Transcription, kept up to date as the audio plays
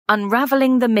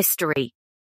Unraveling the Mystery.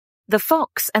 The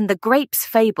Fox and the Grapes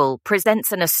fable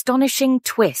presents an astonishing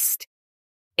twist.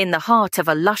 In the heart of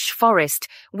a lush forest,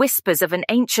 whispers of an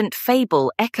ancient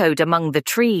fable echoed among the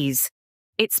trees.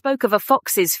 It spoke of a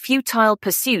fox's futile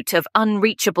pursuit of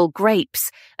unreachable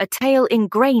grapes, a tale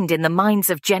ingrained in the minds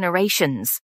of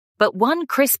generations. But one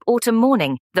crisp autumn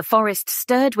morning, the forest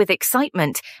stirred with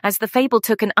excitement as the fable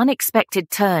took an unexpected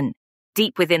turn.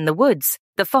 Deep within the woods,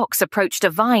 the fox approached a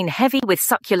vine heavy with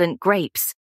succulent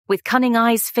grapes. With cunning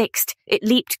eyes fixed, it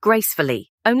leaped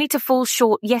gracefully, only to fall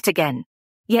short yet again.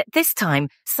 Yet this time,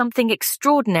 something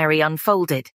extraordinary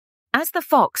unfolded. As the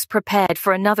fox prepared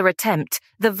for another attempt,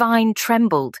 the vine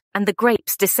trembled, and the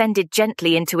grapes descended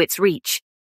gently into its reach.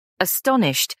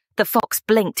 Astonished, the fox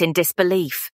blinked in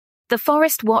disbelief. The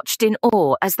forest watched in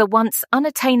awe as the once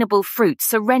unattainable fruit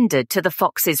surrendered to the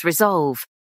fox's resolve.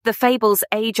 The fable's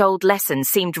age-old lesson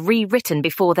seemed rewritten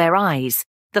before their eyes.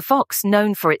 The fox,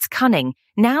 known for its cunning,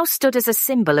 now stood as a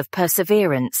symbol of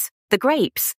perseverance. The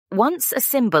grapes, once a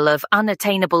symbol of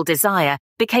unattainable desire,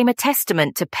 became a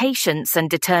testament to patience and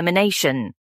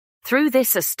determination. Through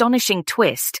this astonishing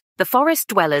twist, the forest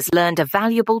dwellers learned a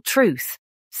valuable truth.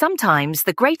 Sometimes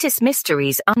the greatest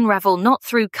mysteries unravel not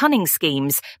through cunning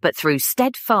schemes, but through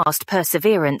steadfast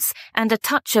perseverance and a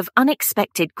touch of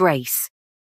unexpected grace.